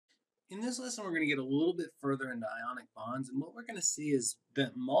In this lesson, we're going to get a little bit further into ionic bonds, and what we're going to see is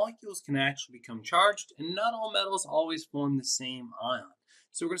that molecules can actually become charged, and not all metals always form the same ion.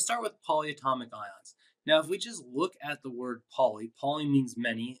 So we're going to start with polyatomic ions. Now, if we just look at the word poly means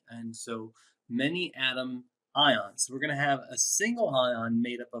many, and so many atom ions. So we're going to have a single ion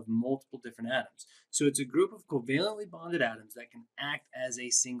made up of multiple different atoms. So it's a group of covalently bonded atoms that can act as a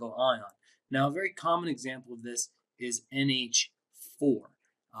single ion. Now, a very common example of this is NH4.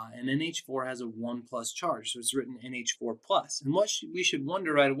 And NH4 has a 1 plus charge, so it's written NH4 plus. And what we should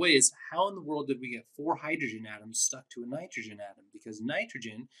wonder right away is how in the world did we get 4 hydrogen atoms stuck to a nitrogen atom? Because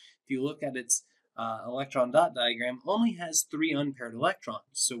nitrogen, if you look at its electron dot diagram, only has 3 unpaired electrons.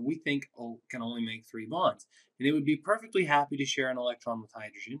 So we think can only make 3 bonds. And it would be perfectly happy to share an electron with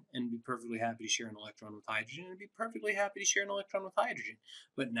hydrogen, and be perfectly happy to share an electron with hydrogen, and be perfectly happy to share an electron with hydrogen.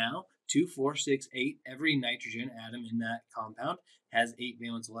 But now, 2, 4, 6, 8, every nitrogen atom in that compound has 8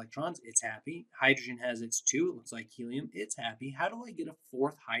 valence electrons. It's happy. Hydrogen has its 2. It looks like helium. It's happy. How do I get a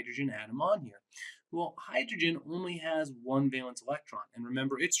 4th hydrogen atom on here? Well, hydrogen only has 1 valence electron. And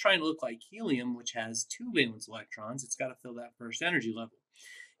remember, it's trying to look like helium, which has 2 valence electrons. It's got to fill that first energy level.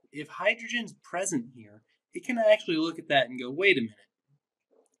 If hydrogen's present here, it can actually look at that and go, wait a minute.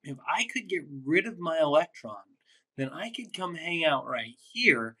 If I could get rid of my electron, then I could come hang out right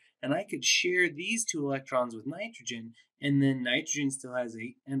here and I could share these 2 electrons with nitrogen, and then nitrogen still has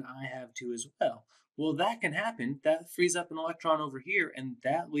 8 and I have 2 as well. Well, that can happen. That frees up an electron over here, and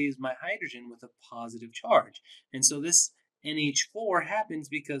that leaves my hydrogen with a positive charge. And so this NH4 happens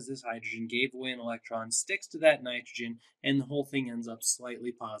because this hydrogen gave away an electron, sticks to that nitrogen, and the whole thing ends up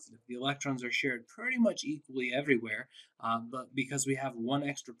slightly positive. The electrons are shared pretty much equally everywhere, but because we have 1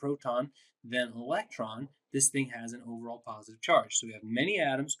 extra proton than electron, this thing has an overall positive charge. So we have many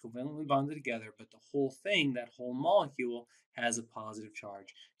atoms covalently bonded together, but the whole thing, that whole molecule, has a positive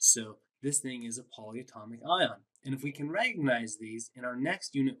charge. So this thing is a polyatomic ion. And if we can recognize these in our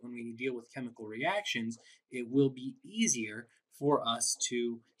next unit when we deal with chemical reactions, it will be easier for us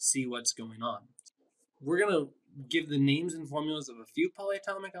to see what's going on. We're going to give the names and formulas of a few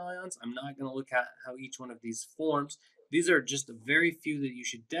polyatomic ions. I'm not going to look at how each one of these forms. These are just a very few that you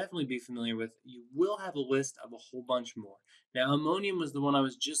should definitely be familiar with. You will have a list of a whole bunch more. Now, ammonium was the one I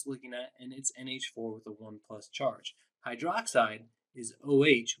was just looking at, and it's NH4 with a 1 plus charge. Hydroxide is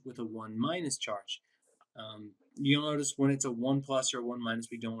OH with a 1 minus charge. You'll notice when it's a 1 plus or 1 minus,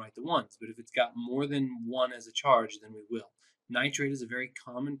 we don't write the ones. But if it's got more than 1 as a charge, then we will. Nitrate is a very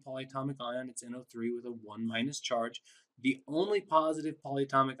common polyatomic ion. It's NO3 with a 1 minus charge. The only positive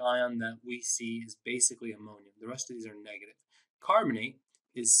polyatomic ion that we see is basically ammonium. The rest of these are negative. Carbonate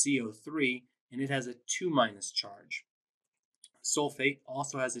is CO3, and it has a 2 minus charge. Sulfate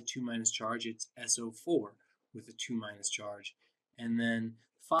also has a 2 minus charge. It's SO4 with a 2 minus charge. And then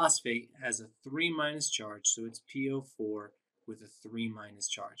phosphate has a 3 minus charge, so it's PO4 with a 3 minus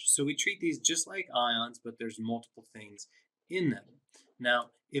charge. So we treat these just like ions, but there's multiple things in them.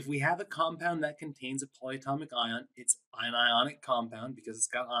 Now, if we have a compound that contains a polyatomic ion, it's an ionic compound because it's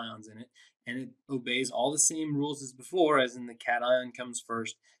got ions in it, and it obeys all the same rules as before, as in the cation comes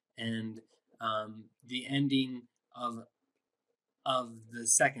first, and the ending of the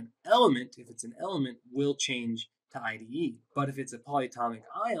second element, if it's an element, will change to IDE. But if it's a polyatomic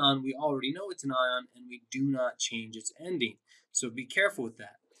ion, we already know it's an ion, and we do not change its ending. So be careful with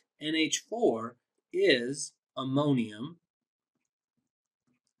that. NH4 is ammonium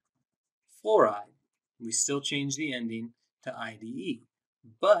fluoride. We still change the ending to IDE.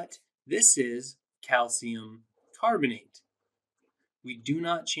 But this is calcium carbonate. We do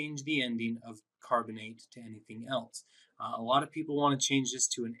not change the ending of carbonate to anything else. A lot of people want to change this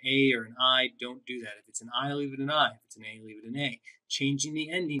to an A or an I. Don't do that. If it's an I, leave it an I. If it's an A, leave it an A. Changing the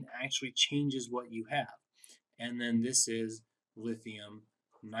ending actually changes what you have. And then this is lithium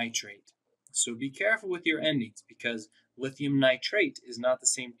nitrate. So be careful with your endings, because lithium nitrate is not the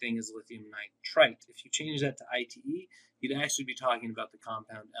same thing as lithium nitrite. If you change that to ITE, you'd actually be talking about the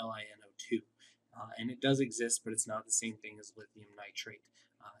compound LiNO2. And it does exist, but it's not the same thing as lithium nitrate.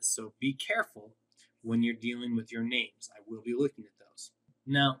 So be careful when you're dealing with your names. I will be looking at those.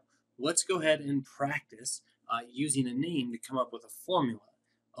 Now, let's go ahead and practice using a name to come up with a formula.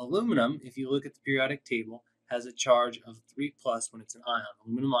 Aluminum, if you look at the periodic table, has a charge of 3 plus when it's an ion.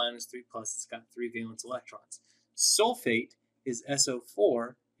 Aluminum ion is 3 plus, it's got 3 valence electrons. Sulfate is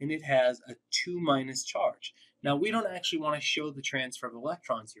SO4, and it has a 2 minus charge. Now, we don't actually want to show the transfer of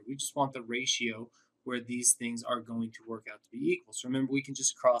electrons here. We just want the ratio where these things are going to work out to be equal. So remember, we can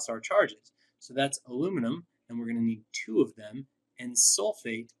just cross our charges. So that's aluminum, and we're going to need 2 of them, and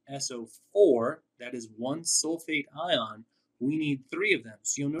sulfate, SO4, that is 1 sulfate ion, we need 3 of them.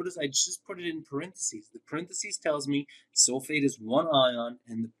 So you'll notice I just put it in parentheses. The parentheses tells me sulfate is 1 ion,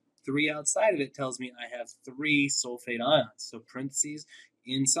 and the 3 outside of it tells me I have 3 sulfate ions. So parentheses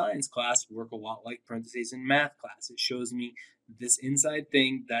in science class work a lot like parentheses in math class. It shows me this inside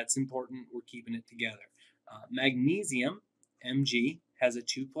thing, that's important, we're keeping it together. Magnesium, Mg, has a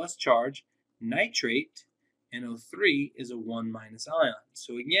 2 plus charge. Nitrate, NO3, is a 1 minus ion.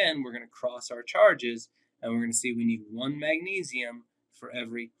 So again, we're going to cross our charges, and we're going to see we need 1 magnesium for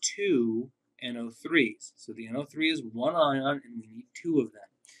every 2 NO3s. So the NO3 is 1 ion, and we need 2 of them.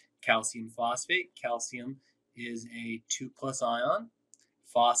 Calcium phosphate, calcium is a 2 plus ion.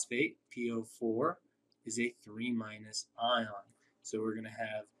 Phosphate, PO4, is a 3 minus ion. So we're going to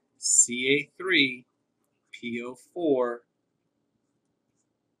have Ca3, PO4,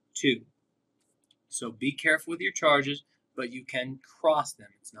 2. So be careful with your charges, but you can cross them.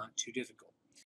 It's not too difficult.